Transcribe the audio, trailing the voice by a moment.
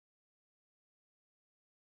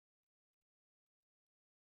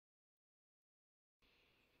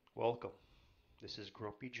Welcome. This is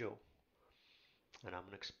Grumpy Joe, and I'm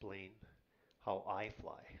going to explain how I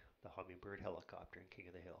fly the hummingbird helicopter in King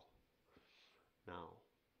of the Hill. Now,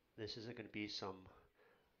 this isn't going to be some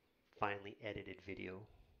finely edited video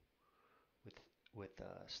with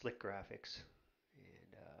slick graphics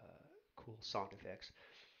and cool sound effects.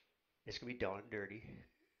 It's going to be down and dirty,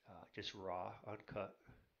 just raw, uncut,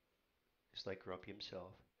 just like Grumpy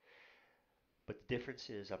himself. But the difference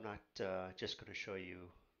is, I'm not just going to show you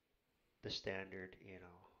the standard,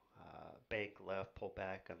 bank left, pull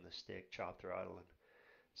back on the stick, chop throttle, and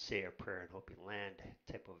say a prayer and hope you land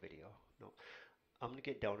type of video. No, I'm going to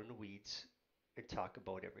get down in the weeds and talk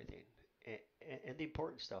about everything and the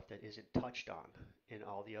important stuff that isn't touched on in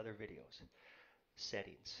all the other videos.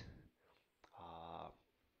 Settings, uh,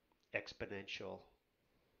 exponential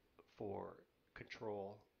for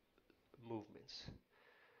control movements,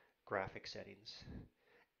 graphic settings,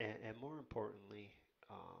 and more importantly,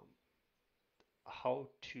 um, how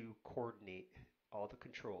to coordinate all the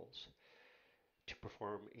controls to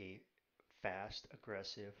perform a fast,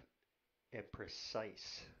 aggressive, and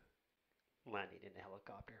precise landing in a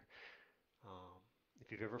helicopter. Um,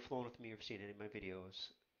 if you've ever flown with me or seen any of my videos,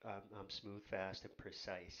 I'm smooth, fast, and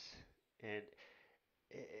precise. And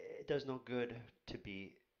it does no good to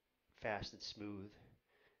be fast and smooth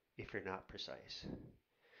if you're not precise.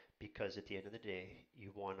 Because at the end of the day,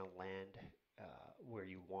 you want to land where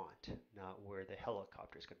you want, not where the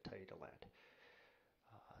helicopter is going to tell you to land.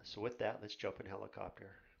 So with that, let's jump in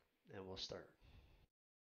helicopter and we'll start.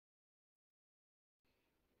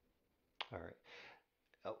 All right.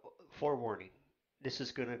 Uh, Forewarning, this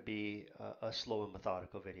is going to be a slow and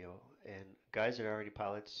methodical video. And guys that are already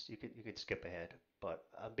pilots, you can skip ahead. But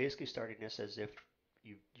I'm basically starting this as if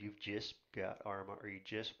you've just got Arma or you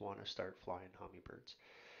just want to start flying hummingbirds.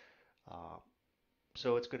 Um,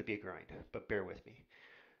 so it's going to be a grind, but bear with me.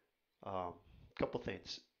 Couple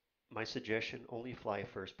things. My suggestion: only fly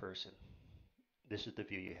first person. This is the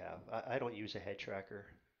view you have. I don't use a head tracker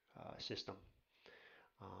system.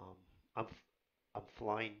 Um, I'm I'm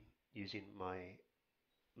flying using my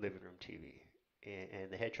living room TV, and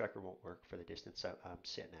the head tracker won't work for the distance I'm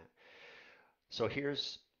sitting at. So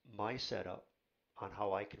here's my setup on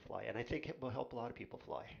how I can fly, and I think it will help a lot of people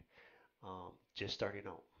fly. Just starting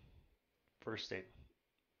out. First thing,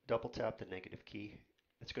 double tap the negative key.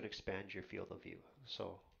 It's going to expand your field of view.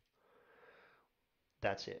 So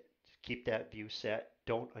that's it. Keep that view set.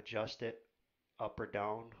 Don't adjust it up or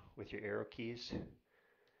down with your arrow keys.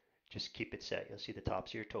 Just keep it set. You'll see the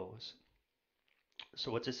tops of your toes.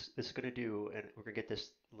 So what this is going to do, and we're going to get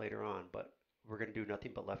this later on, but we're going to do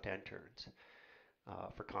nothing but left-hand turns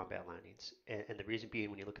for combat landings. And the reason being,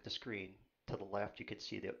 when you look at the screen, to the left you can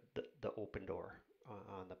see the open door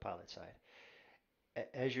on the pilot side.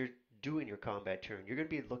 As you're doing your combat turn, you're going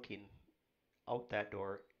to be looking out that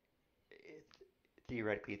door, eh,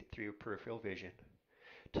 theoretically through your peripheral vision,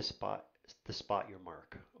 to spot your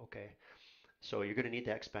mark. Okay, so you're going to need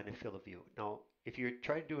that expanded field of view. Now, if you're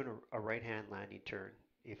trying doing a right-hand landing turn,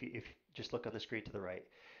 if you just look on the screen to the right,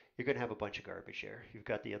 you're going to have a bunch of garbage there. You've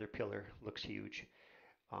got the other pillar, looks huge.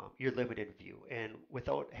 You're limited view, and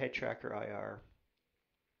without head tracker IR,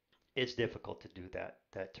 it's difficult to do that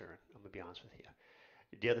turn. I'm gonna be honest with you.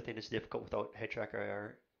 The other thing that's difficult without head tracker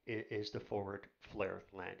IR is the forward flare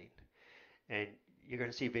landing, and you're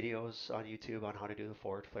gonna see videos on YouTube on how to do the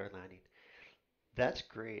forward flare landing. That's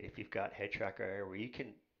great if you've got head tracker IR where you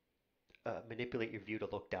can manipulate your view to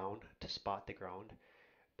look down to spot the ground.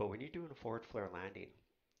 But when you're doing a forward flare landing,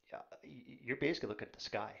 you're basically looking at the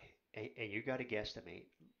sky, and you got to guesstimate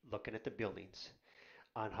looking at the buildings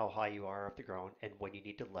on how high you are off the ground and when you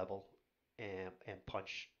need to level and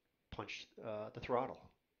punch the throttle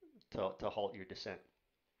to halt your descent.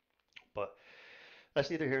 But that's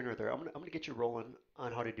neither here nor there. I'm gonna get you rolling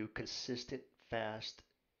on how to do consistent, fast,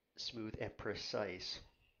 smooth, and precise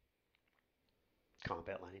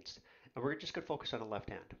combat landings. And we're just gonna focus on a left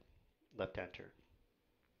hand turn.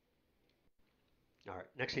 All right.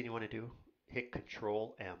 Next thing you want to do, hit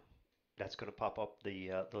Control M. That's going to pop up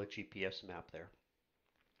the little GPS map there.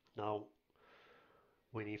 Now,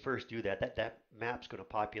 when you first do that, that map's going to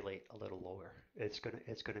populate a little lower. It's going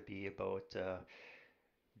to be about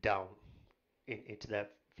down into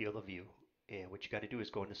that field of view. And what you got to do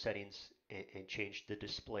is go into settings and change the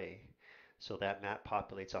display so that map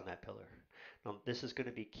populates on that pillar. Now, this is going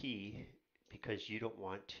to be key because you don't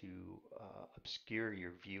want to obscure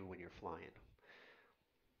your view when you're flying.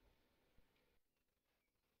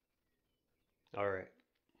 All right,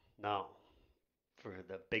 now for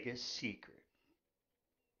the biggest secret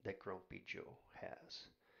that Grumpy Joe has,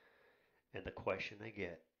 and the question I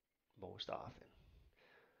get most often.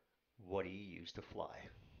 What do you use to fly?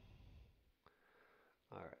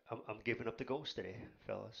 All right, I'm giving up the ghost today,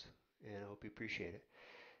 fellas, and I hope you appreciate it.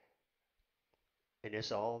 And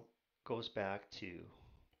this all goes back to,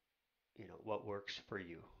 what works for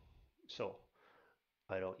you. So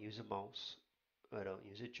I don't use a mouse. I don't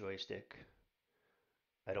use a joystick.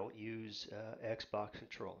 I don't use Xbox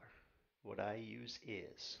controller. What I use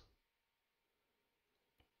is,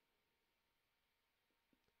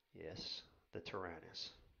 yes, the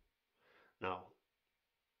Tyrannus. Now,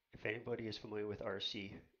 if anybody is familiar with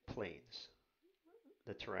RC planes,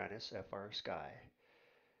 the Tyrannus FR Sky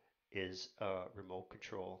is a remote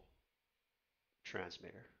control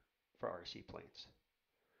transmitter for RC planes.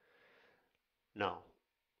 Now,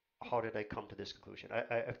 how did I come to this conclusion?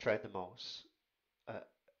 I've tried the mouse. Uh,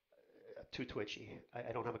 Too twitchy.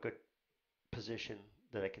 I don't have a good position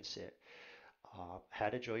that I can sit.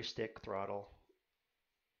 Had a joystick throttle.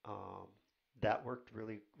 Um, that worked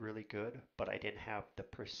really, really good, but I didn't have the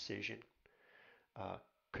precision uh,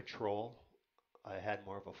 control. I had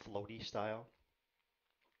more of a floaty style.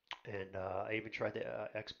 And I even tried the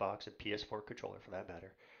Xbox and PS4 controller for that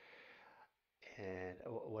matter. And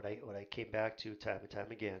what I came back to time and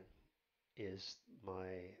time again is my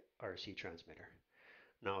RC transmitter.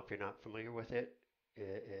 Now, if you're not familiar with it,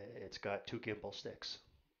 it's got two gimbal sticks.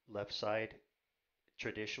 Left side,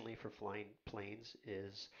 traditionally for flying planes,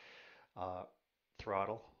 is uh,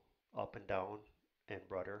 throttle up and down and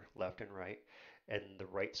rudder left and right. And the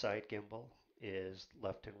right side gimbal is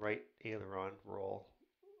left and right aileron, roll,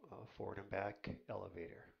 forward and back,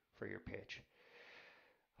 elevator for your pitch.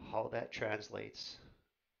 How that translates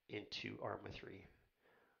into Arma 3.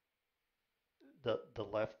 The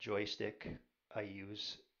left joystick I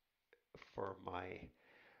use for my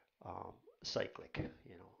um, cyclic,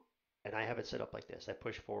 and I have it set up like this. I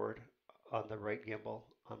push forward on the right gimbal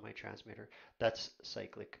on my transmitter. That's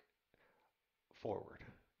cyclic forward,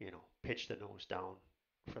 pitch the nose down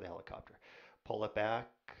for the helicopter. Pull it back,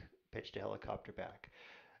 pitch the helicopter back.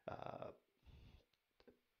 Uh,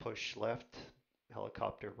 Push left,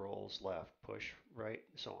 helicopter rolls left. Push right,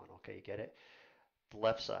 so on. Okay, you get it? The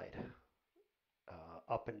left side,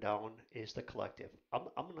 up and down is the collective. I'm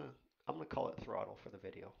gonna call it throttle for the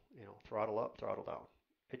video. Throttle up, throttle down.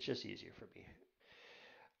 It's just easier for me.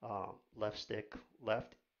 Left stick,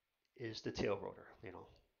 left is the tail rotor.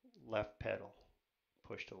 Left pedal,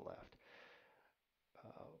 push to the left.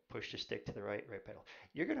 Push the stick to the right, right pedal.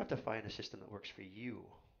 You're gonna have to find a system that works for you.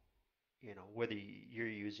 Whether you're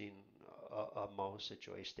using a mouse, a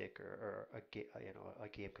joystick, or a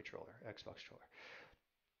game controller, Xbox controller.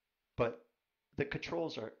 But the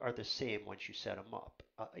controls are the same once you set them up.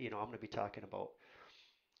 I'm going to be talking about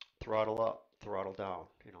throttle up, throttle down,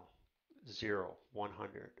 0,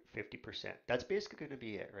 100, 50%. That's basically going to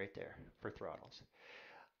be it right there for throttles.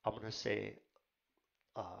 I'm going to say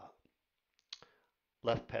uh,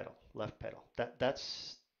 left pedal, left pedal.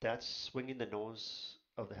 That's swinging the nose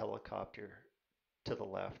of the helicopter to the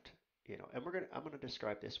left, and I'm gonna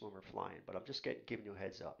describe this when we're flying, but I'm just giving you a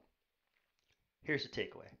heads up. Here's the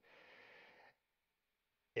takeaway.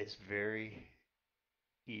 It's very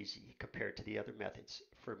easy compared to the other methods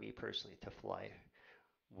for me personally to fly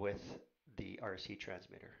with the RC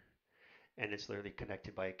transmitter. And it's literally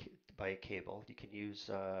connected by a cable. You can use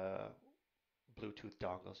Bluetooth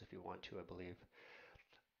dongles if you want to, I believe.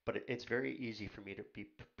 But it's very easy for me to be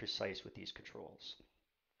precise with these controls.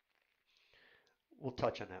 We'll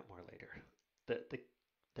touch on that more later. The, the,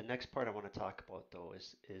 the next part I want to talk about though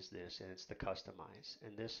is this, and it's the customize.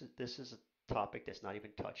 And this is a topic that's not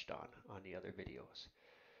even touched on the other videos.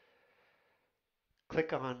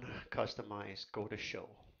 Click on customize, go to show.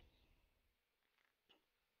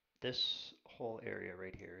 This whole area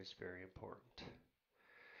right here is very important.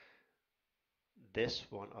 This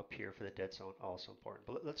one up here for the dead zone also important.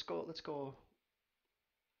 But let's go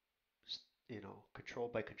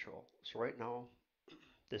control by control. So right now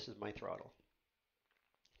this is my throttle.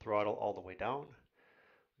 Throttle all the way down,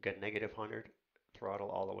 get negative 100, throttle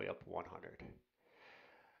all the way up 100.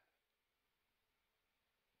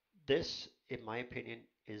 This, in my opinion,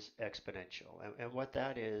 is exponential. And what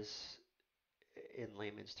that is, in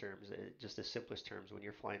layman's terms, just the simplest terms, when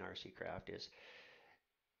you're flying RC craft, is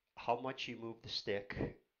how much you move the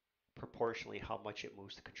stick proportionally how much it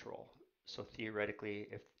moves the control. So theoretically,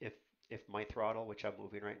 if my throttle, which I'm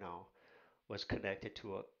moving right now, was connected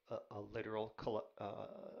to a literal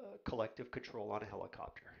collective control on a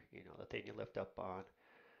helicopter, the thing you lift up on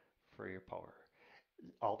for your power,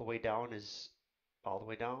 all the way down is all the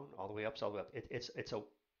way down, all the way up is all the way up. It's a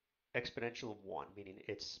exponential of one, meaning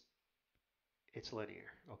it's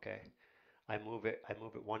linear. Okay, I move it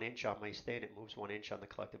 1 inch on my stay, and it moves 1 inch on the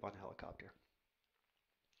collective on the helicopter.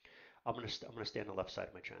 I'm gonna stay on the left side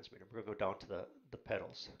of my transmitter. We're gonna go down to the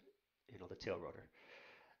pedals, the tail rotor.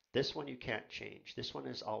 This one you can't change. This one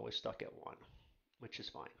is always stuck at 1, which is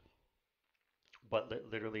fine. But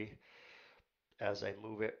literally, as I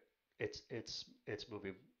move it, it's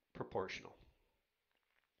moving proportional.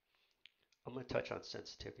 I'm going to touch on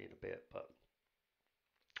sensitivity in a bit, but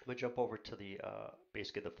I'm going to jump over to the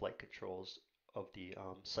basically the flight controls of the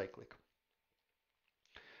cyclic.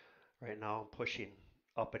 Right now I'm pushing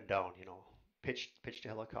up and down, pitch to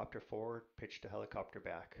helicopter forward, pitch to helicopter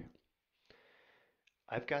back.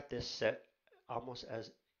 I've got this set almost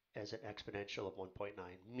as an exponential of 1.9,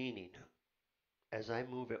 meaning as I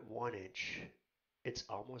move it 1 inch, it's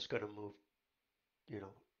almost going to move,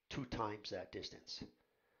 2 times that distance.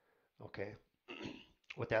 Okay.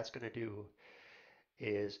 What that's going to do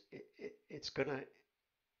is it's going to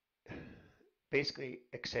basically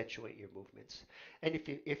accentuate your movements. And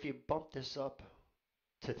if you bump this up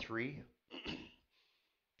to 3,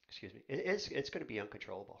 excuse me, it's going to be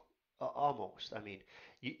uncontrollable. Almost. I mean,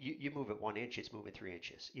 you move it 1 inch, it's moving 3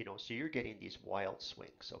 inches. So you're getting these wild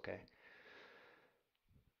swings. Okay.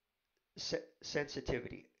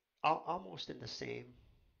 Sensitivity, almost in the same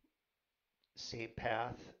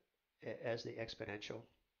path as the exponential.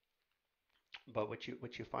 But what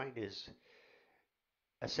you find is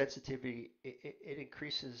a sensitivity, it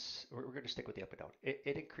increases. We're going to stick with the up and down.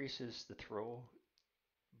 It increases the throw,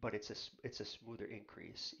 but it's a smoother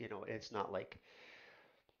increase. It's not like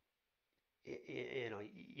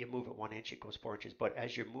you move it 1 inch, it goes 4 inches. But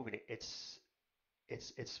as you're moving it,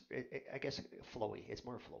 I guess flowy. It's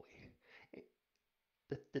more flowy.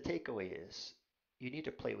 The takeaway is you need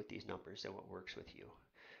to play with these numbers and what works with you.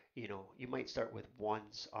 You might start with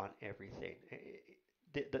ones on everything.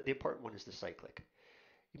 The important one is the cyclic.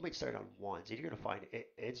 You might start on ones, and you're going to find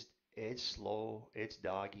it's slow, it's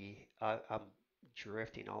doggy. I'm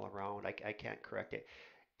drifting all around. I can't correct it.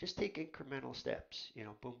 Just take incremental steps.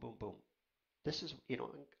 Boom, boom, boom. This is,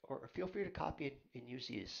 or feel free to copy and use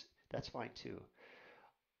these. That's fine too.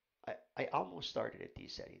 I almost started at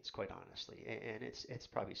these settings, quite honestly, and it's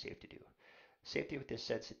probably safe to do. Same thing with the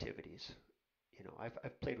sensitivities.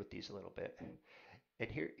 I've played with these a little bit, and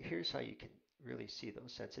here's how you can really see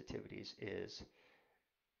those sensitivities is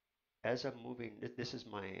as I'm moving. This is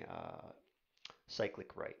my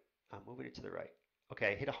cyclic right. I'm moving it to the right.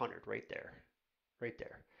 Okay, I hit 100 right there, right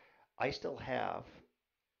there. I still have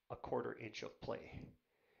a 1/4 inch of play.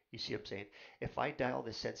 You see what I'm saying? If I dial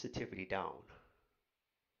the sensitivity down,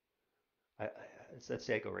 let's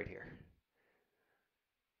say I go right here.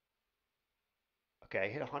 Okay, I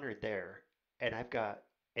hit 100 there, and I've got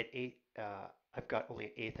an eight. I've got only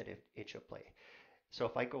an eighth of an inch of play. So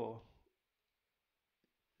if I go,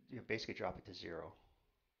 basically drop it to 0,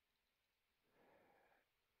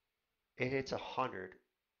 it hits 100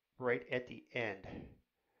 right at the end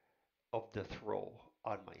of the throw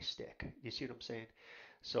on my stick. You see what I'm saying?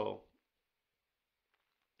 So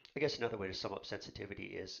I guess another way to sum up sensitivity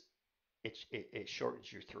is it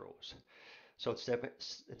shortens your throws. So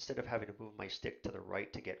instead of having to move my stick to the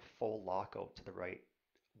right to get full lockout to the right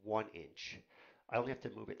 1 inch, I only have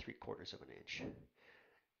to move it 3/4 of an inch.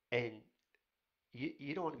 And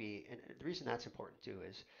you don't want to be, and the reason that's important too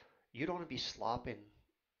is you don't want to be slopping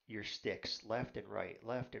your sticks left and right,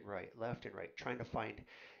 left and right, left and right, trying to find,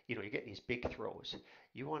 you're getting these big throws.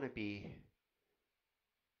 You want to be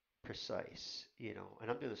precise, and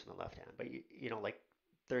I'm doing this on the left hand, but like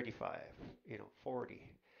 35,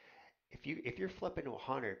 40. If you're flipping to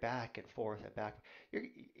 100 back and forth and back,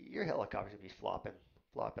 your helicopter's gonna be flopping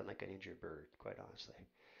like an injured bird, quite honestly.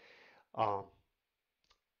 Um,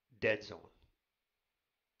 Dead zone.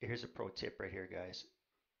 Here's a pro tip right here, guys.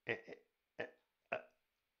 Eh, eh, eh,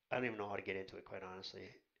 I don't even know how to get into it, quite honestly.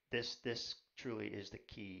 This truly is the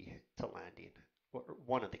key to landing, or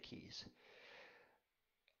one of the keys.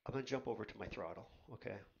 I'm gonna jump over to my throttle.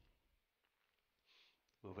 Okay,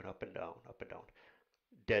 moving up and down, up and down.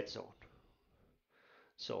 Dead zone.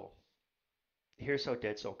 So here's how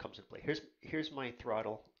dead zone comes into play. Here's my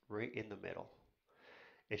throttle right in the middle.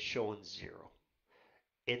 It's showing 0.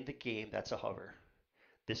 In the game, that's a hover.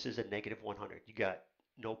 This is a negative 100. You got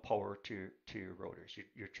no power to your rotors.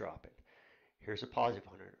 You're dropping. Here's a positive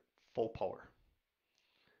 100, full power.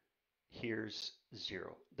 Here's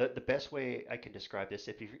 0. The best way I can describe this,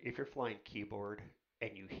 if you're flying keyboard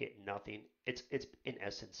and you hit nothing, it's in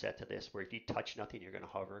essence set to this, where if you touch nothing, you're going to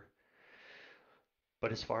hover.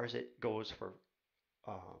 But as far as it goes for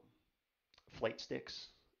um, flight sticks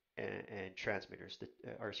and transmitters, the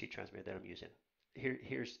RC transmitter that I'm using,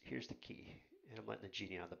 here's the key. and I'm letting the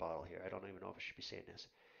genie out of the bottle here. I don't even know if I should be saying this.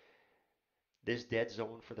 This dead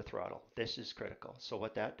zone for the throttle, this is critical. So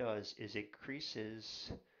what that does is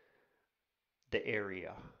increases the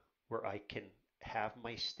area where I can have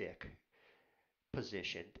my stick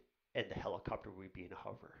positioned and the helicopter will be in a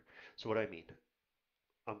hover. So what do I mean?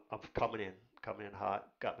 I'm coming in hot,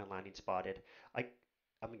 got my landing spotted. I,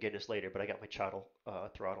 I'm getting this later, but I got my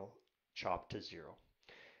throttle chopped to 0.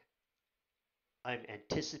 I'm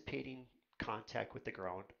anticipating contact with the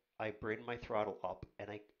ground. I bring my throttle up and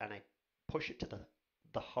I push it to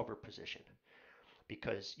the hover position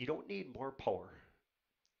because you don't need more power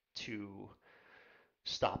to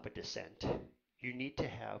stop a descent. You need to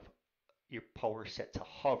have your power set to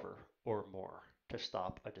hover or more to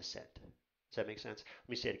stop a descent. Does that make sense? Let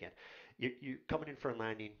me say it again. You're coming in for a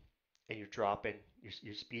landing and you're dropping,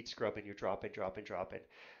 your speed scrubbing, you're dropping,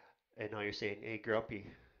 and now you're saying, hey, Grumpy,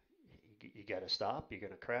 you got to stop, you're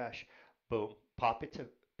going to crash. Boom, pop it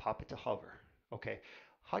to hover. Okay,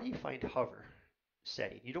 how do you find hover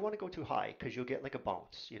setting? You don't want to go too high because you'll get like a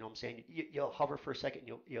bounce. You know what I'm saying? You'll hover for a second,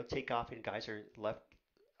 you'll take off, and guys are left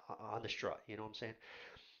on the strut. You know what I'm saying?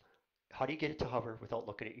 How do you get it to hover without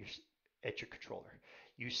looking at your controller?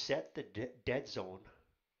 You set the dead zone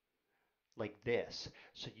like this,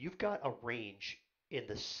 so you've got a range in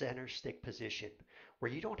the center stick position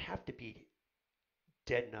where you don't have to be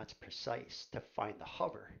dead nuts precise to find the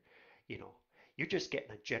hover. You know, you're just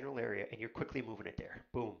getting a general area and you're quickly moving it there.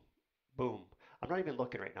 Boom, boom. I'm not even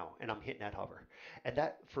looking right now and I'm hitting that hover. And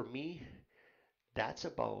that, for me, that's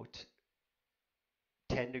about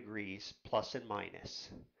 10 degrees plus and minus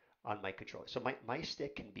on my controller. So my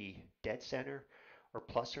stick can be dead center or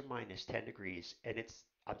plus or minus 10 degrees and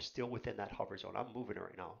I'm still within that hover zone. I'm moving it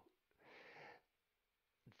right now.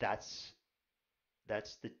 That's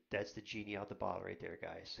that's the genie out the bottle right there,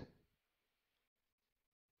 guys.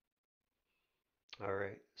 All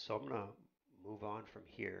right, so I'm gonna move on from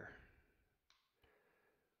here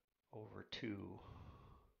over to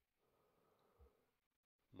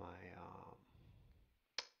my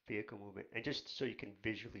vehicle movement, and just so you can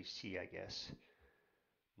visually see, I guess,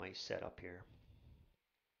 my setup here.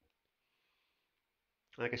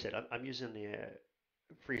 Like I said, I'm using the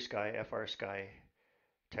FrSky FrSky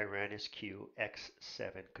Tyrannus Q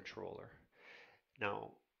X7 controller.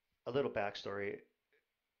 Now, a little backstory.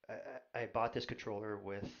 I bought this controller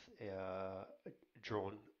with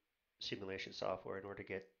drone simulation software in order to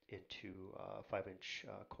get into 5-inch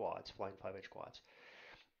quads, flying 5-inch quads.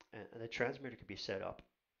 And the transmitter can be set up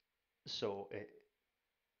so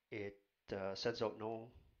it sends out no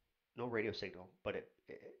radio signal, but it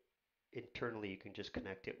internally you can just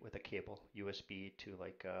connect it with a cable USB to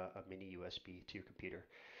like a mini USB to your computer,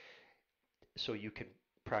 so you can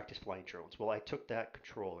practice flying drones. Well, I took that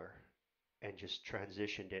controller and just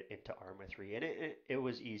transitioned it into Arma 3, and it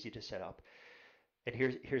was easy to set up. And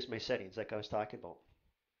here's my settings, like I was talking about.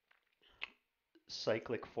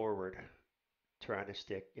 Cyclic forward, Tyrannus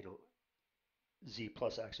stick, Z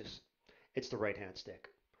plus axis. It's the right hand stick.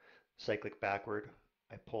 Cyclic backward,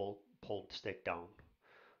 I pulled stick down.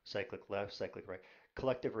 Cyclic left, cyclic right.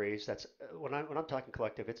 Collective raise, that's when I'm talking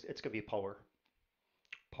collective, it's gonna be power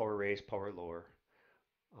raise, power lower.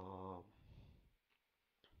 Um,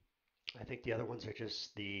 I think the other ones are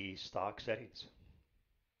just the stock settings.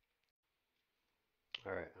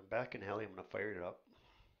 All right, I'm back in heli. I'm gonna fire it up,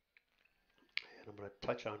 and I'm gonna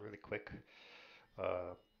touch on really quick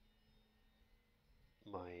uh,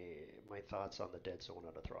 my my thoughts on the dead zone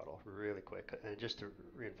out of throttle, really quick, and just to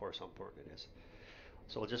reinforce how important it is.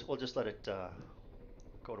 So we'll just let it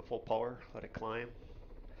go to full power, let it climb.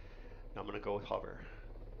 Now I'm gonna go with hover,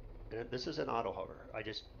 and this is an auto hover. I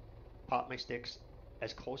just pop my sticks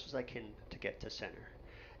as close as I can to get to center.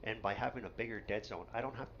 And by having a bigger dead zone, I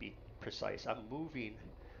don't have to be precise. I'm moving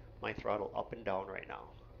my throttle up and down right now.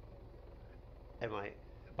 And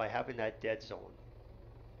by having that dead zone,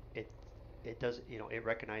 it it does, it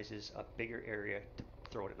recognizes a bigger area to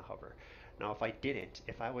throw it in a hover. Now if I didn't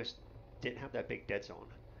have that big dead zone,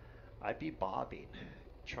 I'd be bobbing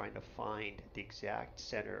trying to find the exact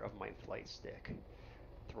center of my flight stick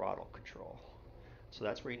throttle control. So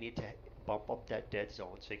that's where you need to bump up that dead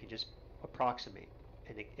zone so you can just approximate,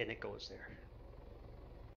 and it goes there.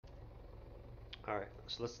 All right,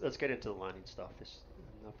 so let's get into the landing stuff. There's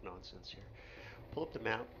enough nonsense here. Pull up the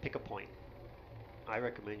map, pick a point. I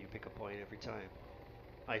recommend you pick a point every time.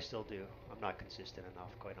 I still do. I'm not consistent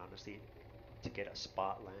enough, quite honestly, to get a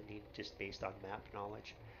spot landing just based on map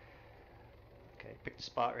knowledge. Okay, pick the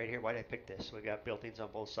spot right here. Why did I pick this? We got buildings on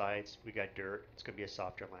both sides. We got dirt. It's gonna be a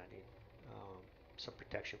softer landing. Some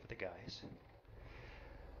protection for the guys.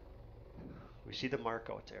 We see the mark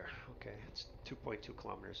out there. Okay, it's 2.2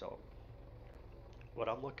 kilometers out. What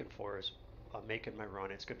I'm looking for is I'm making my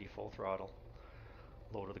run. It's going to be full throttle,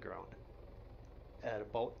 low to the ground. At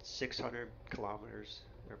about 600 kilometers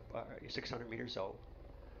or 600 meters out,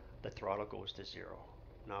 the throttle goes to zero.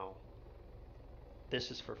 Now,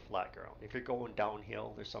 this is for flat ground. If you're going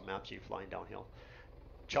downhill, there's some maps you're flying downhill.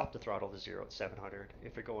 Chop the throttle to zero at 700.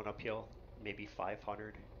 If you're going uphill, maybe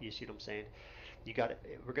 500. You see what I'm saying? You got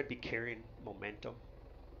it. We're going to be carrying momentum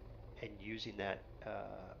and using that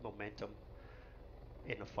momentum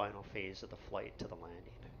in the final phase of the flight to the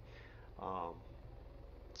landing. Um,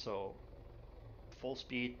 so full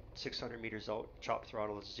speed, 600 meters out, chop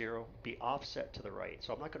throttle is zero, be offset to the right.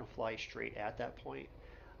 So I'm not going to fly straight at that point.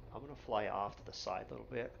 I'm going to fly off to the side a little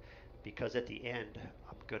bit because at the end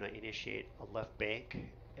I'm going to initiate a left bank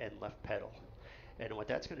and left pedal. And what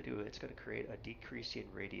that's going to do, it's going to create a decreasing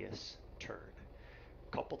radius turn.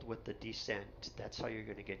 Coupled with the descent, that's how you're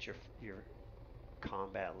going to get your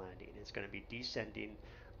combat landing. It's going to be descending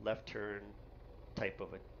left turn type of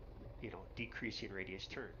a decreasing radius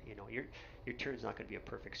turn. Your turn's not going to be a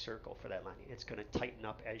perfect circle for that landing. It's going to tighten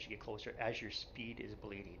up as you get closer, as your speed is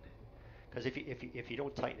bleeding. Because if you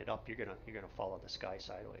don't tighten it up, you're gonna fall on the sky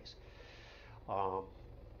sideways. Um,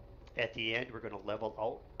 at the end, we're gonna level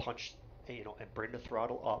out, punch, and bring the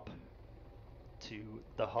throttle up to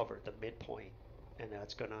the hover, the midpoint, and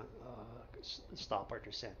that's gonna stop our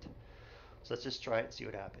descent. So let's just try it and see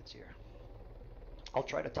what happens here. I'll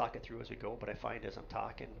try to talk it through as we go, but I find as I'm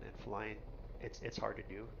talking and flying, it's hard to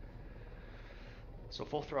do. So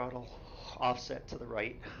full throttle, offset to the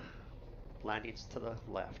right, landings to the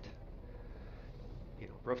left.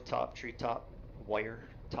 Rooftop, treetop, wire,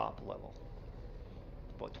 top level,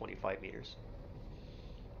 about 25 meters.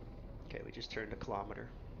 Okay, we just turned a kilometer.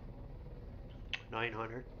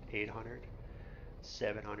 900, 800,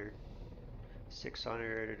 700,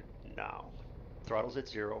 600. Now, throttle's at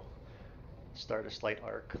zero. Start a slight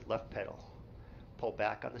arc, left pedal. Pull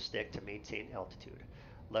back on the stick to maintain altitude.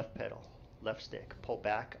 Left pedal, left stick. Pull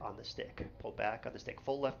back on the stick. Pull back on the stick.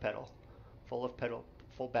 Full left pedal. Full left pedal.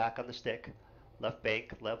 Full back on the stick. Left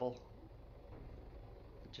bank, level.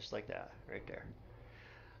 Just like that, right there.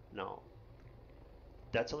 Now,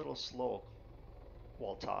 that's a little slow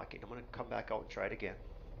while talking. I'm going to come back out and try it again.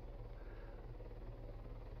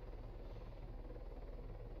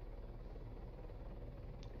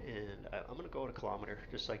 And I'm going to go at a kilometer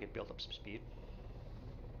just so I can build up some speed.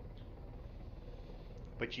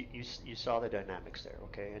 But you saw the dynamics there,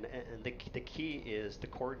 okay? And the key is the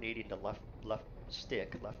coordinating the left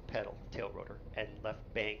stick, left pedal, tail rotor, and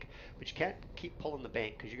left bank. But you can't keep pulling the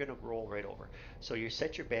bank because you're going to roll right over. So you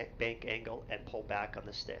set your bank angle and pull back on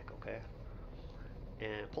the stick, okay?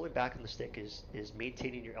 And pulling back on the stick is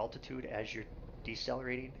maintaining your altitude as you're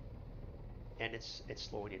decelerating, and it's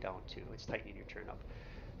slowing you down too. It's tightening your turn up.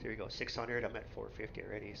 There you go, 600. I'm at 450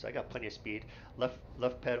 already, so I got plenty of speed.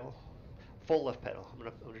 Left pedal, full left pedal. I'm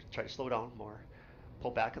gonna try to slow down more. Pull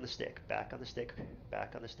back on the stick, back on the stick,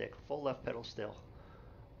 back on the stick. Full left pedal still.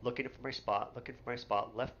 Looking for my spot, looking for my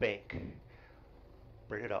spot. Left bank.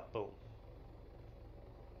 Bring it up, boom.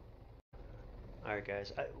 All right,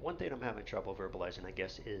 guys. One thing I'm having trouble verbalizing, I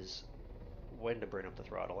guess, is when to bring up the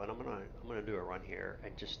throttle. And I'm gonna do a run here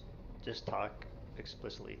and just talk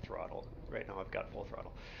explicitly throttle. Right now I've got full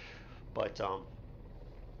throttle, but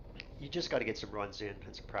you just got to get some runs in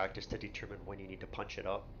and some practice to determine when you need to punch it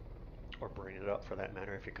up or bring it up for that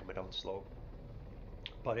matter if you're coming down slow.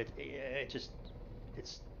 But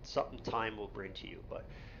it's something time will bring to you. But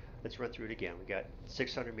let's run through it again. We got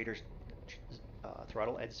 600 meters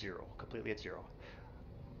throttle at zero, completely at zero.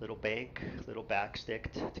 Little bank, little back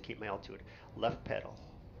stick to keep my altitude. Left pedal,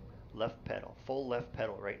 full left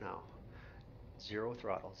pedal right now. Zero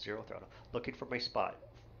throttle, zero throttle. Looking for my spot.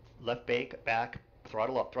 Left bank, back,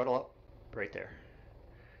 throttle up, right there.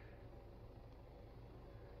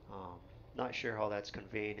 Not sure how that's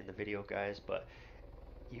conveying in the video, guys, but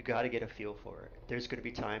you got to get a feel for it. There's going to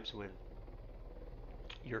be times when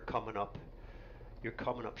you're coming up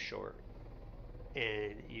short,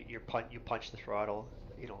 and you punch the throttle,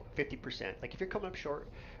 50%. Like if you're coming up short,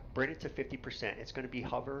 bring it to 50%. It's going to be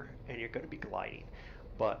hover, and you're going to be gliding,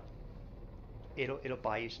 but it'll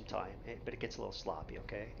buy you some time, but it gets a little sloppy,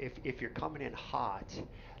 okay? If you're coming in hot,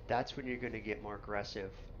 that's when you're going to get more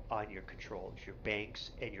aggressive on your controls, your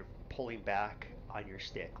banks, and you're pulling back on your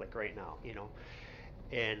stick, like right now,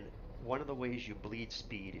 And one of the ways you bleed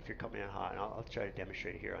speed if you're coming in hot, and I'll try to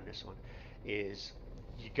demonstrate it here on this one, is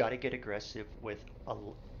you got to get aggressive with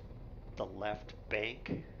the left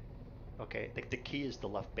bank, okay? The key is the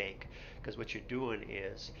left bank, because what you're doing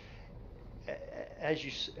is as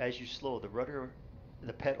you slow the rudder,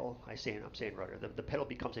 the pedal. I'm saying rudder. The pedal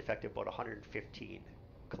becomes effective about 115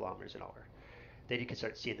 kilometers an hour. Then you can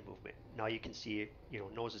start seeing the movement. Now you can see,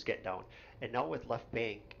 nose is getting down, and now with left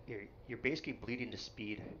bank, you're basically bleeding to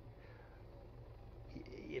speed,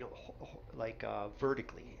 like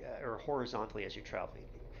vertically or horizontally as you're traveling,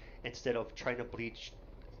 instead of trying to bleed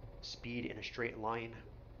speed in a straight line,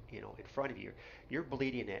 in front of you. You're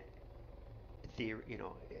bleeding it,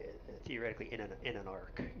 theoretically in an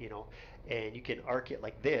arc, and you can arc it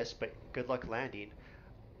like this, but good luck landing,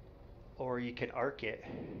 or you can arc it.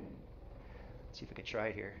 Let's see if I can try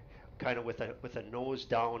it here. Kind of with a nose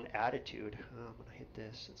down attitude. I'm gonna hit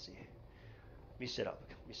this. Let's see. Let me sit up.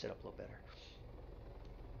 Let me sit up a little better.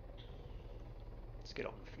 Let's get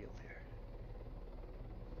out in the field here.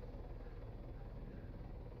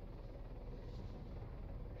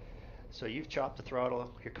 So you've chopped the throttle.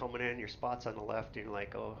 You're coming in. Your spot's on the left. And you're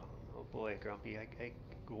like, oh boy, Grumpy, I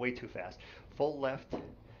go way too fast. Full left,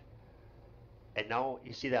 and now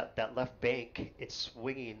you see that left bank. It's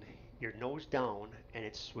swinging your nose down, and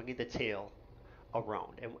it's swinging the tail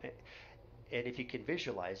around. And if you can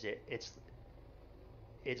visualize it,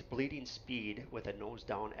 it's bleeding speed with a nose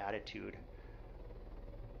down attitude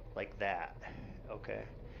like that. Okay,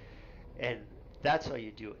 and that's how you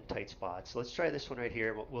do it in tight spots. So let's try this one right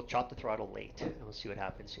here. We'll chop the throttle late, and we'll see what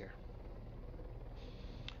happens here.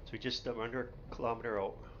 So we're under a kilometer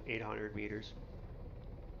out, 800 meters,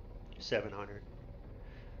 700,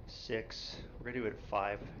 6. We're gonna do it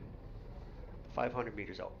at 500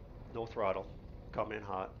 meters out. No throttle, coming in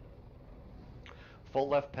hot. Full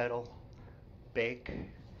left pedal, bank.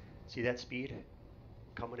 See that speed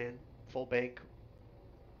coming in? Full bank,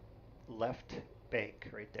 left bank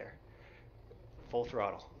right there. Full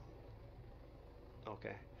throttle.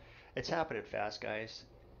 Okay. It's happening fast, guys,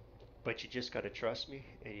 but you just got to trust me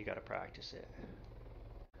and you got to practice it.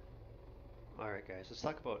 All right, guys, let's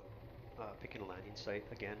talk about picking a landing site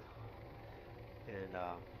again. And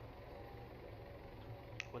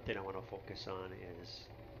one thing I want to focus on is,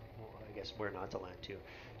 well, I guess where not to land to.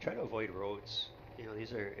 Try to avoid roads.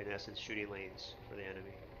 These are in essence shooting lanes for the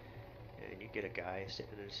enemy. And you get a guy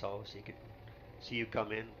sitting in his house, he could see you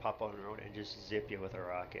come in, pop on the road, and just zip you with a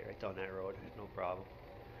rocket right down that road, no problem.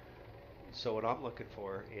 So what I'm looking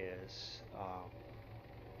for is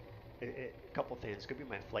a couple things. It's gonna be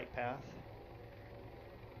my flight path,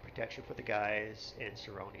 protection for the guys, and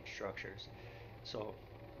surrounding structures. So,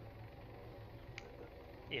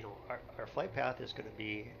 our flight path is going to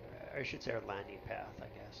be, I should say our landing path, I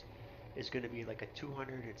guess, is going to be like a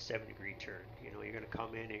 207-degree turn. You're going to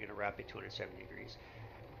come in, you're going to wrap it 270 degrees,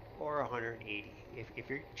 or 180. If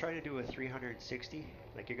you're trying to do a 360,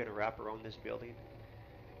 like you're going to wrap around this building,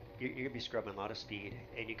 you're going to be scrubbing a lot of speed,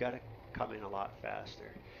 and you got to come in a lot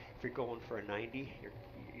faster. If you're going for a 90,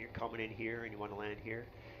 you're coming in here and you want to land here,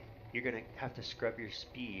 you're going to have to scrub your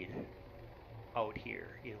speed out here,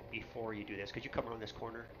 before you do this, because you come around this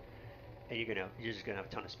corner and you're just gonna have a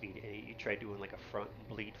ton of speed. And you try doing like a front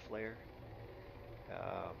bleed flare,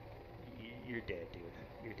 you're dead, dude.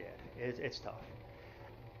 You're dead. It's tough.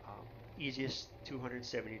 Easiest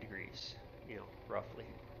 270 degrees, roughly.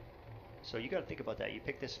 So you got to think about that. You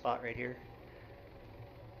pick this spot right here.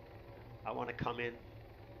 I want to come in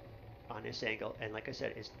on this angle, and like I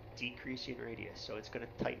said, it's decreasing radius, so it's going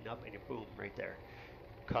to tighten up, and you boom right there.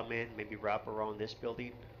 Come in, maybe wrap around this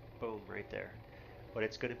building, boom, right there. But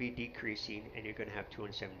it's going to be decreasing, and you're going to have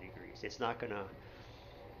 270 degrees. It's not going to,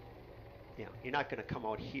 you're not going to come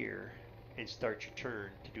out here and start your turn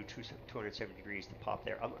to do 270 degrees to pop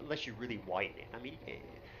there, unless you really widen it. I mean,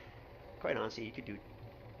 quite honestly, you could do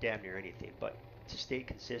damn near anything, but to stay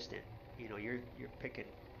consistent, you're picking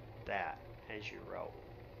that as your route.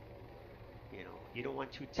 You don't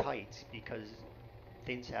want too tight because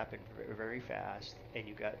things happen very fast, and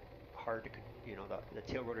you got hard to, the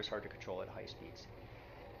tail rotor is hard to control at high speeds.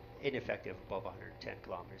 Ineffective above 110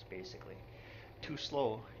 kilometers, basically. Too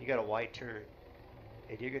slow, you got a wide turn,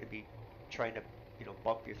 and you're going to be trying to,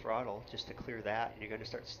 bump your throttle just to clear that, and you're going to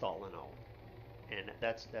start stalling out. And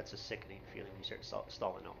that's a sickening feeling when you start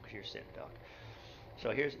stalling out because you're sitting duck.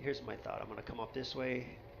 So here's my thought. I'm going to come up this way,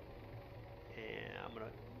 and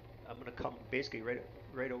I'm gonna come basically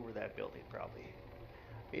right over that building probably.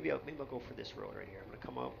 Maybe I'll go for this road right here. I'm gonna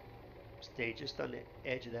come up, stay just on the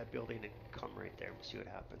edge of that building, and come right there. We'll see what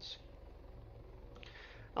happens.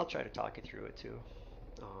 I'll try to talk you through it too.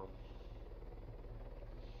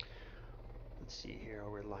 Let's see here how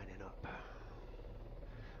we're lining up.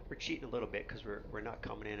 We're cheating a little bit because we're not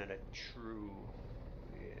coming in at a true.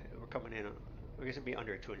 We're coming in. We're gonna be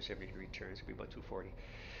under a 270-degree turn. It's gonna be about 240.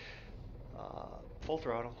 Full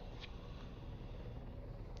throttle.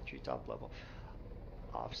 treetop level.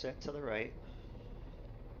 Offset to the right.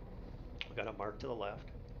 We got a mark to the left.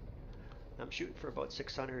 I'm shooting for about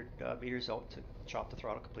 600 meters out to chop the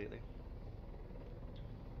throttle completely.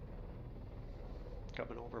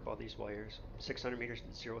 Coming over above these wires. 600 meters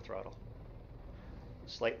and zero throttle.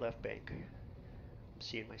 Slight left bank. I'm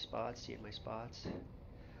seeing my spots, seeing my spots.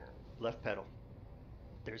 Left pedal.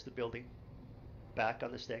 There's the building. Back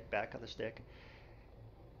on the stick, back on the stick.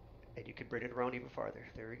 And you can bring it around even farther.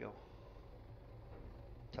 There we go.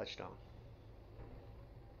 Touchdown.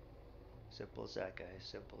 Simple as that, guys.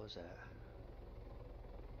 Simple as that.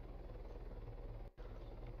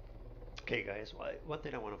 Okay, guys, one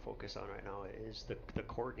thing I want to focus on right now is the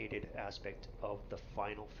coordinated aspect of the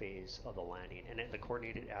final phase of the landing. And the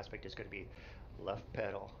coordinated aspect is going to be left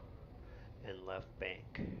pedal and left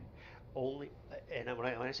bank. Only, and when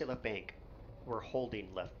I say left bank, we're holding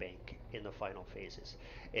left bank in the final phases.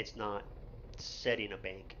 It's not setting a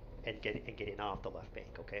bank and getting off the left bank,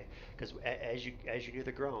 okay? Because as you near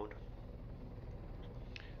the ground,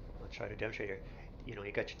 I'll try to demonstrate here. You know,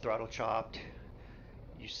 you got your throttle chopped.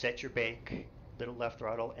 You set your bank, little left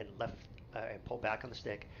throttle, and left and pull back on the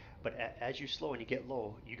stick. But as you slow and you get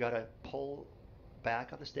low, you gotta pull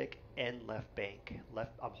back on the stick and left bank.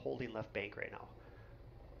 I'm holding left bank right now.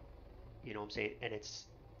 You know what I'm saying? And it's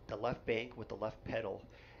the left bank with the left pedal.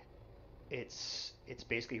 It's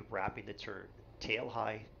basically wrapping the turn. Tail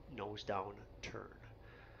high, nose down, turn.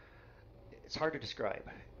 It's hard to describe,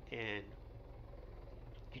 and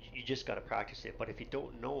you just got to practice it. But if you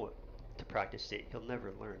don't know it to practice it, you'll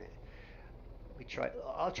never learn it.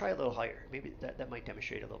 I'll try a little higher. Maybe that might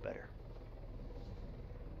demonstrate a little better.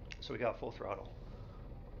 So we got full throttle.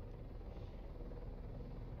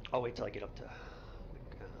 I'll wait till I get up to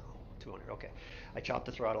 200. Okay. I chopped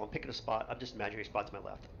the throttle. I'm picking a spot. I'm just imagining a spot to my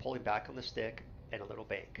left. Pulling back on the stick and a little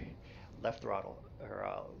bank. Left throttle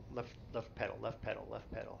or left pedal, left pedal,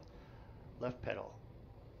 left pedal, left pedal,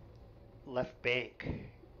 left bank,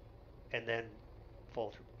 and then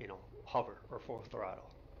full, hover or full throttle.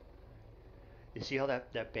 You see how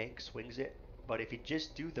that bank swings it? But if you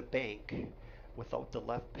just do the bank without the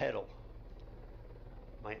left pedal,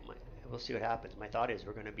 we'll see what happens. My thought is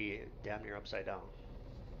we're going to be damn near upside down.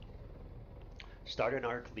 Start an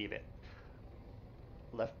arc, leave it.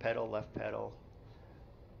 Left pedal,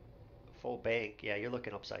 full bank. Yeah, you're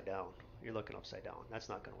looking upside down. You're looking upside down. That's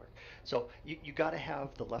not going to work. So you got to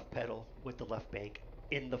have the left pedal with the left bank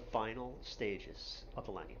in the final stages of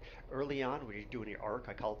the landing. Early on, when you're doing your arc,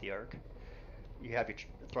 I call it the arc, you have your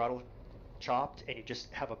throttle chopped and you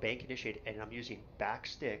just have a bank initiated, and I'm using back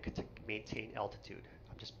stick to maintain altitude.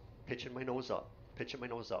 I'm just pitching my nose up, pitching my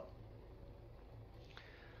nose up.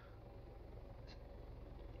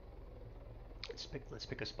 Let's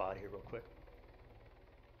pick a spot here real quick.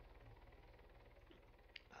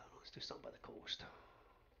 Let's do something by the coast.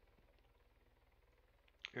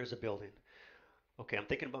 Here's a building. Okay, I'm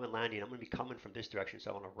thinking about my landing. I'm going to be coming from this direction, so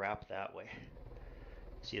I want to wrap that way.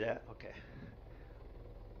 See that? Okay.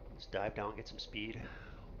 Let's dive down, get some speed.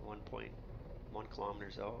 1.1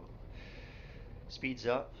 kilometers out. Speeds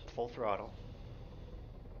up, full throttle.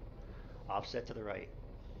 Offset to the right.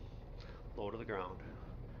 Low to the ground.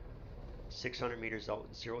 600 meters out,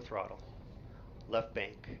 zero throttle. Left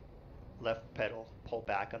bank. Left pedal, pull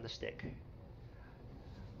back on the stick.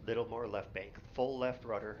 Little more left bank. Full left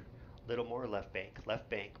rudder. Little more left bank. Left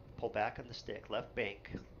bank, pull back on the stick. Left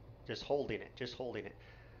bank. Just holding it, just holding it.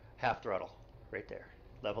 Half throttle, right there.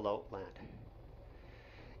 Level out, land.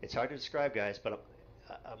 It's hard to describe, guys, but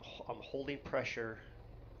I'm holding pressure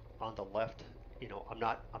on the left. I'm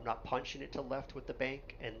not punching it to left with the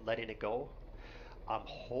bank and letting it go. I'm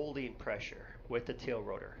holding pressure with the tail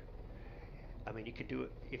rotor. I mean, you can do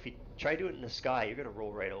it. If you try to do it in the sky, you're going to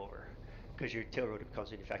roll right over because your tail rotor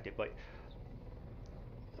becomes ineffective. But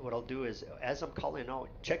what I'll do is, as I'm calling out,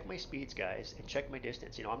 check my speeds, guys, and check my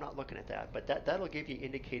distance. I'm not looking at that, but that'll give you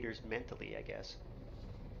indicators mentally, I guess,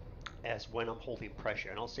 as when I'm holding pressure.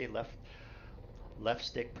 And I'll say left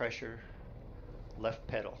stick pressure, left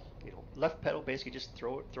pedal. Left pedal, basically just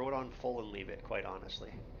throw it on full and leave it. Quite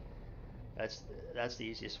honestly, that's the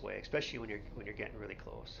easiest way, especially when you're getting really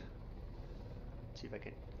close. Let's see if I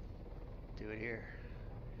can do it here.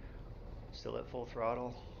 Still at full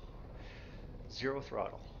throttle. Zero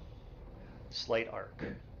throttle. Slight arc.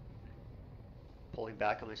 Pulling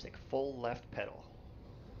back on the stick. Full left pedal.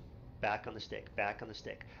 Back on the stick. Back on the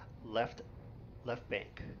stick. Left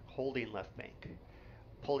bank. Holding left bank.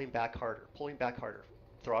 Pulling back harder. Pulling back harder.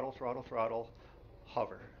 Throttle, throttle, throttle.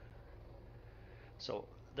 Hover. So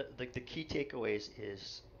the key takeaways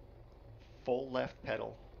is full left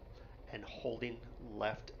pedal and holding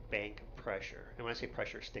left bank pressure. And when I say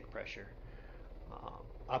pressure, stick pressure.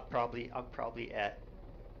 I'm probably at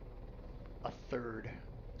a third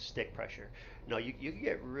stick pressure. No, you can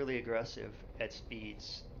get really aggressive at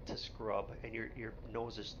speeds to scrub, and your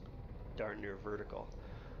nose is darn near vertical.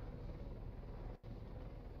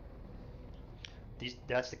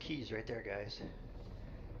 That's the keys right there, guys.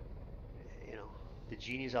 You know, the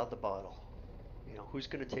genie's out the bottle. You know, who's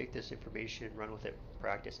going to take this information and run with it in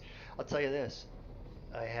practice? I'll tell you this.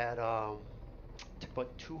 I had took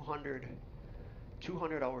about 200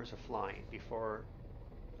 hours of flying before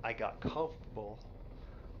I got comfortable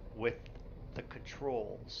with the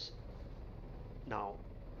controls. Now,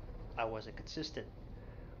 I wasn't consistent,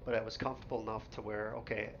 but I was comfortable enough to where,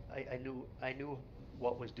 okay, I knew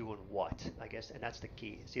what was doing what, I guess, and that's the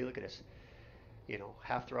key. See, look at this. You know,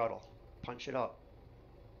 half throttle, punch it up.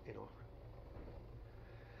 You know,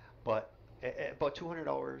 but at about 200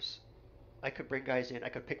 hours, I could bring guys in. I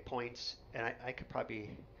could pick points, and I could probably,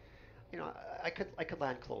 you know, I could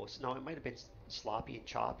land close. Now it might have been sloppy and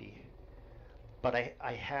choppy, but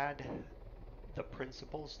I had the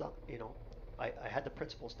principles down. You know, I had the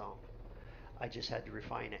principles down. I just had to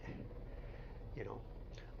refine it. You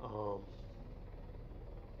know,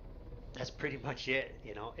 that's pretty much it.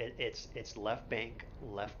 You know, it's left bank,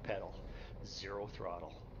 left pedal, zero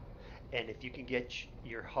throttle. And if you can get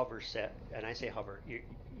your hover set, and I say hover, you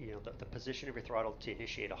know, the position of your throttle to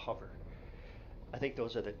initiate a hover. I think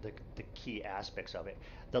those are the key aspects of it.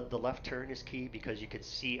 The left turn is key because you can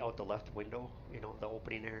see out the left window, you know, the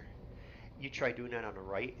opening there. You try doing that on the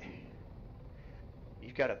right,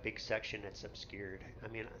 you've got a big section that's obscured. I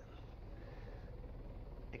mean,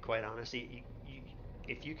 and quite honestly,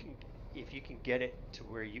 if you can get it to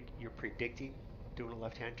where you're predicting doing a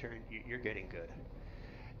left-hand turn, you're getting good.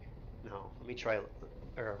 Now, let me try,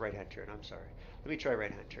 or a right-hand turn. I'm sorry. Let me try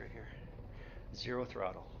right-hand turn here. Zero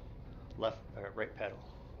throttle, left or right pedal,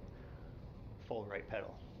 full right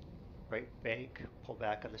pedal, right bank, pull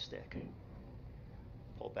back on the stick,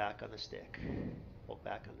 pull back on the stick, pull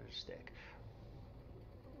back on the stick.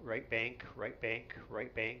 Right bank, right bank,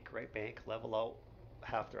 right bank, right bank, level out,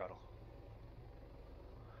 half throttle.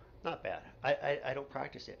 Not bad. I don't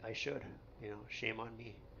practice it. I should. You know, shame on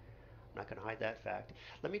me. I'm not gonna hide that fact.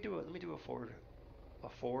 Let me do a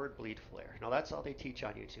forward bleed flare. Now that's all they teach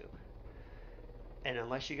on YouTube. And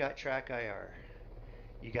unless you got track IR,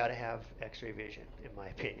 you got to have X-ray vision, in my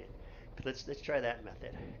opinion. Let's try that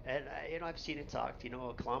method. And you know, I've seen it talked. You know,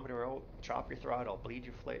 a kilometer out, chop your throttle, bleed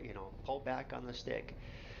your flare. You know, pull back on the stick.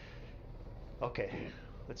 Okay,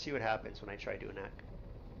 let's see what happens when I try doing that,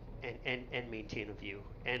 and maintain a view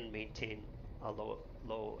and maintain a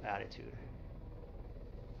low attitude.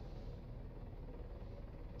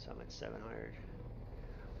 So I'm at 700.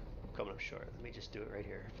 I'm coming up short. Let me just do it right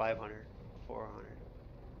here. 500, 400.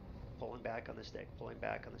 Pulling back on the stick, pulling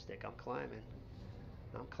back on the stick. I'm climbing.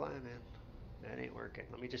 I'm climbing. That ain't working.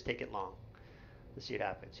 Let me just take it long. Let's see what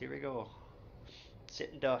happens. Here we go.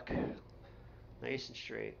 Sit and duck. Nice and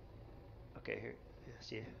straight. Okay, here. Yeah,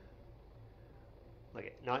 see. Look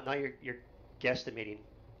at now you're guesstimating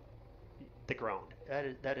the ground.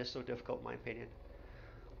 That is so difficult in my opinion.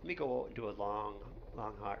 Let me go out and do a long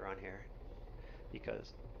hot run here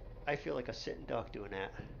because I feel like a sitting duck doing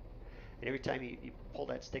that. And every time you pull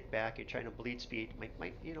that stick back, you're trying to bleed speed.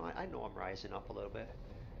 You know, I know I'm rising up a little bit.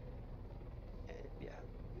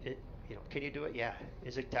 Yeah, you know, can you do it? Yeah.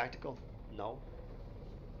 Is it tactical? No.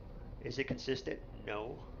 Is it consistent?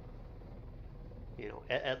 No. You know,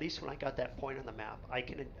 at least when I got that point on the map, I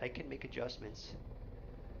can make adjustments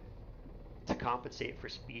to compensate for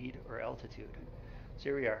speed or altitude. So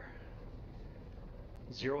here we are,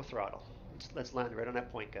 zero throttle. Let's land right on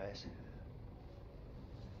that point, guys.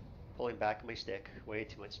 Pulling back on my stick, way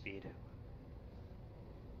too much speed.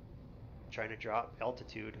 Trying to drop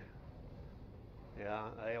altitude. Yeah,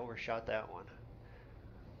 I overshot that one.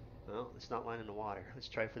 Well, let's not land in the water. Let's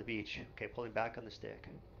try for the beach. Okay, pulling back on the stick.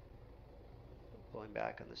 Pulling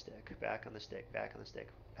back on the stick, back on the stick, back on the stick.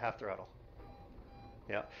 Half throttle.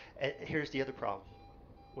 Yeah. And here's the other problem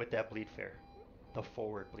with that bleed flare, the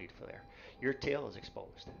forward bleed flare. Your tail is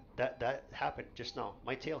exposed. That happened just now.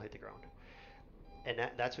 My tail hit the ground, and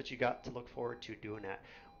that's what you got to look forward to doing that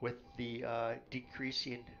with the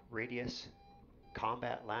decreasing radius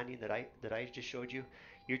combat landing that I just showed you.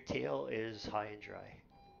 Your tail is high and dry,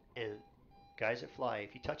 and guys that fly,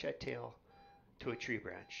 if you touch that tail to a tree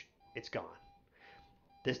branch, it's gone.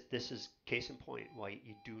 This is case in point why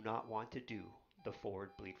you do not want to do the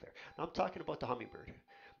forward bleed flare. Now I'm talking about the hummingbird.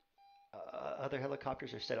 Other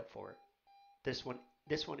helicopters are set up for it. This one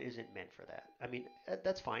isn't meant for that. I mean,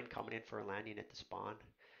 that's fine coming in for a landing at the spawn,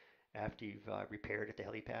 after you've repaired at the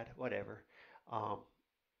helipad, whatever. Um,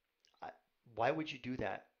 I, why would you do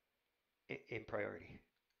that in priority?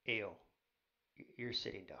 AO, you're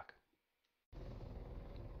sitting duck.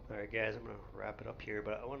 All right, guys, I'm going to wrap it up here,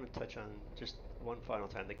 but I want to touch on just one final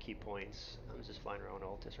time the key points. I'm just flying around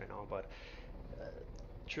Altus right now, but uh,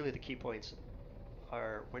 truly the key points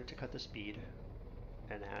are when to cut the speed,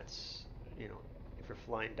 and that's, if you're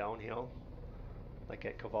flying downhill, like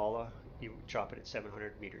at Kavala, you drop it at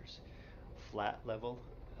 700 meters. Flat level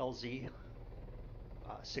LZ,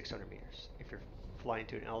 600 meters. If you're flying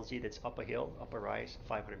to an LZ that's up a hill, up a rise,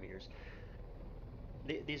 500 meters.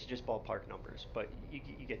 These are just ballpark numbers, but you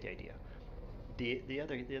get the idea. The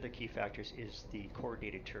other key factors is the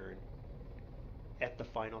coordinated turn at the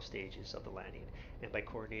final stages of the landing, and by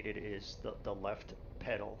coordinated is the left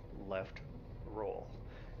pedal, left roll,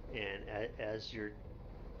 and as your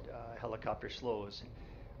helicopter slows,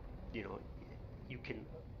 you know you can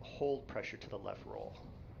hold pressure to the left roll.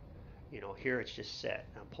 Here it's just set.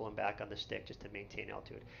 I'm pulling back on the stick just to maintain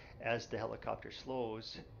altitude. As the helicopter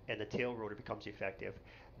slows and the tail rotor becomes effective,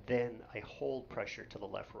 then I hold pressure to the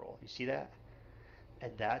left roll. You see that?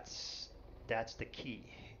 And that's the key.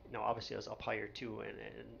 Now, obviously, I was up higher too,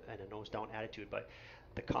 and a nose down attitude, but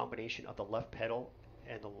the combination of the left pedal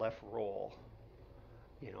and the left roll,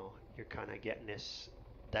 you're kind of getting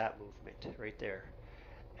that movement right there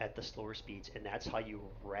at the slower speeds, and that's how you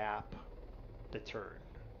wrap the turn.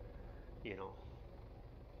 You know,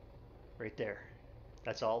 right there.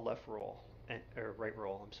 That's all left roll and or right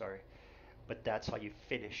roll. I'm sorry, but that's how you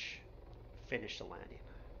finish the landing.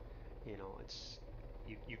 It's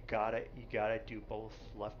you gotta do both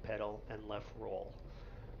left pedal and left roll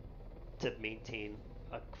to maintain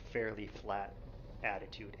a fairly flat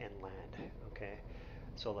attitude and land. Okay,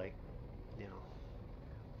 so like you know,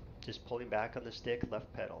 just pulling back on the stick,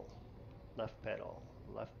 left pedal, left pedal,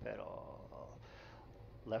 left pedal,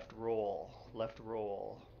 left roll,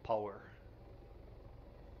 power.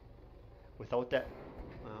 Without that,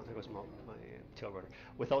 well, there goes my tail rotor.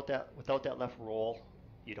 Without that left roll,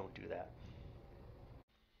 you don't do that.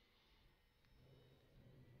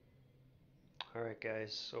 All right,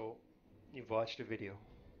 guys. So you've watched a video.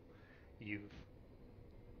 You've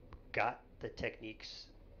got the techniques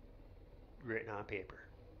written on paper,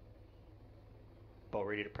 about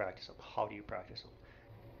ready to practice them. How do you practice them?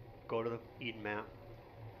 Go to the Eden map,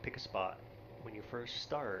 pick a spot. When you first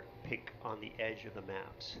start, pick on the edge of the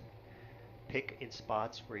maps. Pick in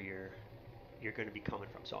spots where you're going to be coming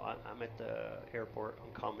from. So I'm at the airport.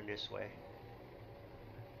 I'm coming this way.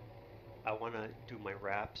 I want to do my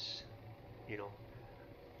wraps, you know,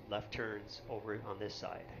 left turns over on this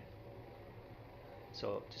side.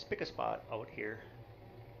 So just pick a spot out here.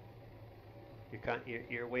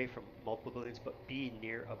 You're away from multiple buildings, but be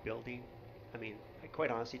near a building. I mean,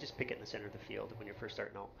 quite honestly, just pick it in the center of the field when you're first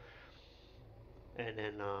starting out, and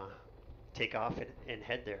then take off and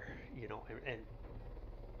head there. And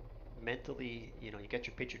mentally, you get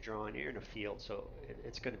your picture drawn. You're in a field, so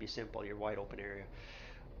it's going to be simple. You're wide open area,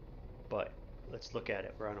 but let's look at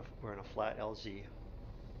it. We're on a flat LZ.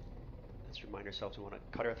 Let's remind ourselves we want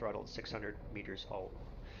to cut our throttle at 600 meters out.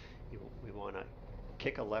 We want to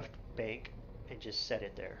kick a left bank and just set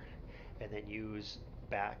it there, and then use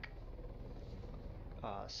back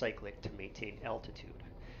cyclic to maintain altitude.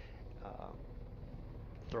 Um,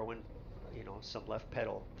 throw in, some left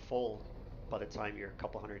pedal full by the time you're a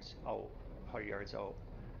couple hundreds out, 100 yards out.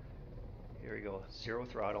 Here we go. Zero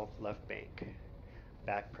throttle, left bank,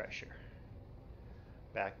 back pressure,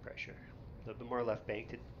 back pressure. A little bit more left bank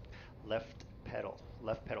to left pedal,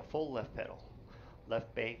 full left pedal,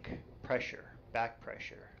 left bank, pressure, back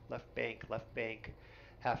pressure, left bank,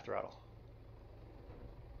 half throttle,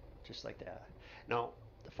 just like that. Now,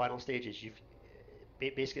 the final stage is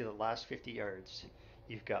basically the last 50 yards.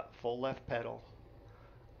 You've got full left pedal,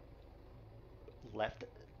 left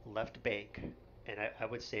left bank, and I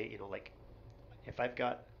would say like if I've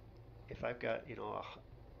got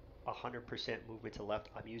a 100% movement to left,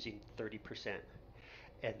 I'm using 30%,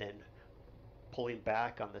 and then pulling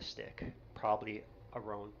back on the stick, probably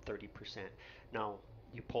around 30%. Now,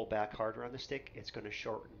 you pull back harder on the stick, it's going to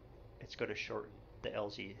shorten. It's going to shorten the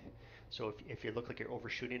LZ. So if you look like you're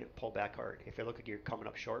overshooting it, pull back hard. If you look like you're coming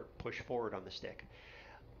up short, push forward on the stick.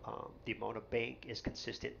 The amount of bank is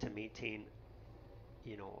consistent to maintain,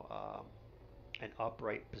 you know, um, an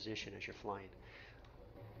upright position as you're flying.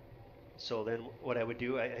 So then what I would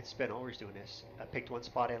do, I'd spend hours doing this. I picked one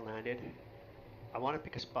spot, I landed. I want to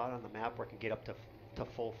pick a spot on the map where I can get up to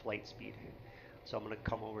full flight speed. So I'm going to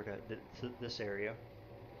come over to this area.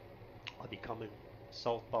 I'll be coming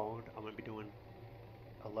southbound. I'm going to be doing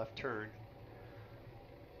a left turn.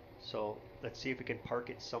 So let's see if we can park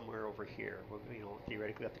it somewhere over here. You know,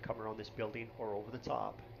 theoretically, we have to come around this building or over the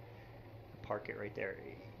top. Park it right there.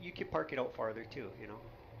 You can park it out farther too. You know,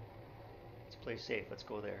 let's play safe. Let's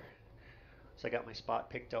go there. So I got my spot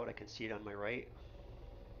picked out. I can see it on my right.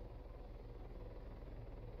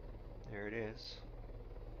 There it is.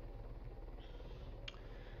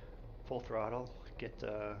 Full throttle. Get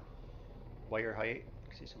wire height.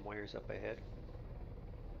 See some wires up ahead.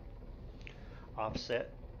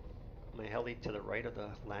 Offset my heli to the right of the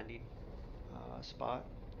landing spot.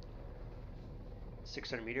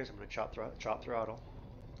 600 meters. I'm going to chop throttle.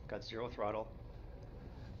 Got 0 throttle.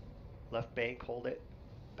 Left bank, hold it.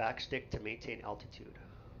 Back stick to maintain altitude.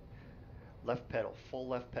 Left pedal, full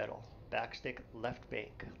left pedal. Back stick, left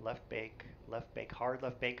bank, left bank, left bank, hard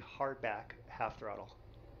bank, hard back, half throttle.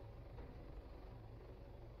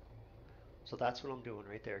 So that's what I'm doing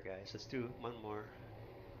right there, guys. Let's do one more.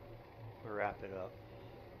 We'll wrap it up.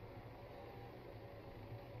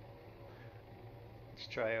 Let's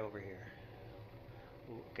try over here.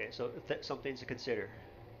 Okay, so some things to consider.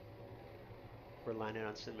 We're landing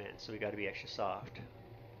on cement, so we got to be extra soft.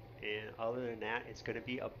 And other than that, it's going to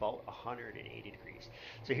be about 180 degrees.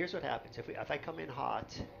 So here's what happens. If I come in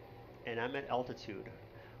hot and I'm at altitude,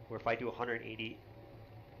 or if I do 180,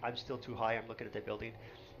 I'm still too high, I'm looking at the building,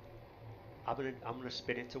 I'm gonna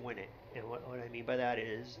spin it to win it. And what I mean by that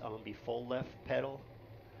is I'm gonna be full left pedal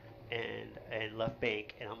and left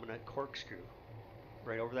bank, and I'm gonna corkscrew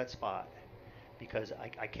right over that spot because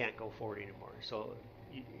I can't go forward anymore. So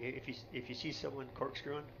if you see someone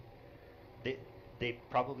corkscrewing, they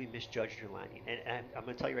probably misjudged your landing. And I'm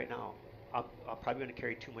gonna tell you right now, I'm probably gonna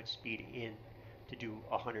carry too much speed in to do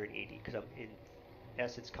 180 because I'm in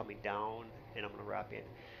essence coming down and I'm gonna wrap in.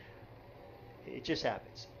 It just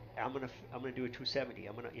happens. I'm gonna do a 270.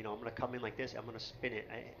 I'm gonna come in like this. I'm gonna spin it.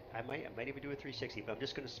 I might even do a 360, but I'm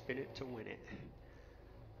just gonna spin it to win it.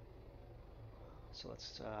 So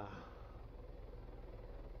let's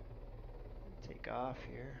take off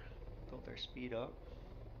here. Build our speed up.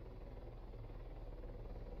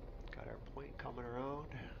 Got our point coming around.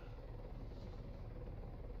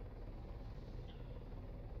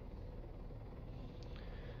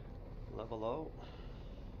 Level out.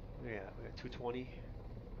 Yeah, we got 220,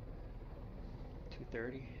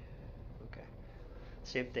 230. Okay.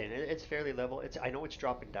 Same thing. It's fairly level. I know it's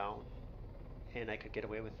dropping down, and I could get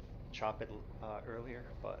away with chopping earlier,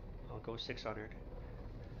 but I'll go 600.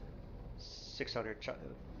 600.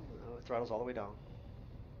 Throttle's all the way down.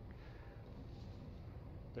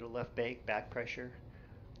 Little left bank, back pressure,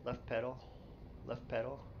 left pedal,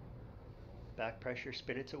 back pressure.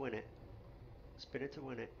 Spin it to win it. Spin it to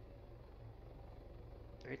win it.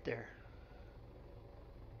 Right there.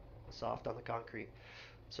 Soft on the concrete.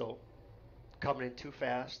 So coming in too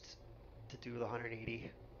fast to do the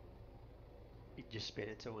 180, you just spin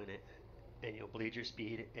it to win it, and you'll bleed your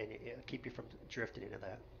speed, and it'll keep you from drifting into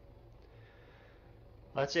that.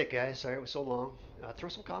 That's it, guys. Sorry it was so long. Throw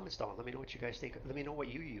some comments down. Let me know what you guys think. Let me know what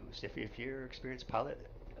you used. If you're an experienced pilot,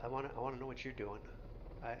 I want to know what you're doing.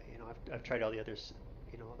 I've tried all the others,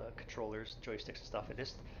 the controllers, joysticks and stuff, and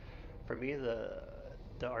this, for me, the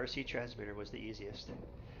RC transmitter was the easiest.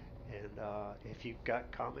 And if you've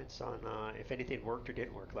got comments on if anything worked or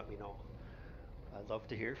didn't work, let me know. I'd love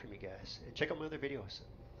to hear from you guys. And check out my other videos.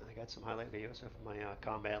 I got some highlight videos of my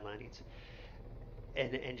combat landings.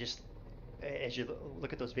 And just as you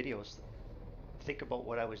look at those videos, think about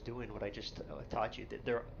what I was doing, what I just taught you.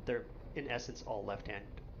 They're in essence all left-hand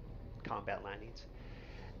combat landings,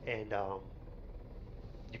 and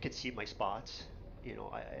you can see my spots.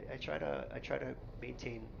 I try to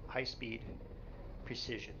maintain high speed,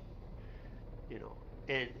 precision.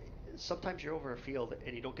 And sometimes you're over a field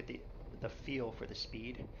and you don't get the feel for the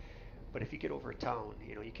speed. But if you get over a town,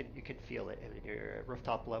 you can feel it. I mean, you're at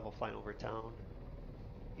rooftop level flying over a town,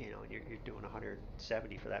 and you're doing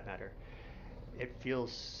 170 for that matter. It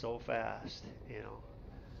feels so fast.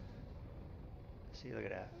 See, look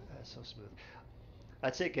at that. That's so smooth.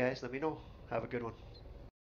 That's it, guys. Let me know. Have a good one.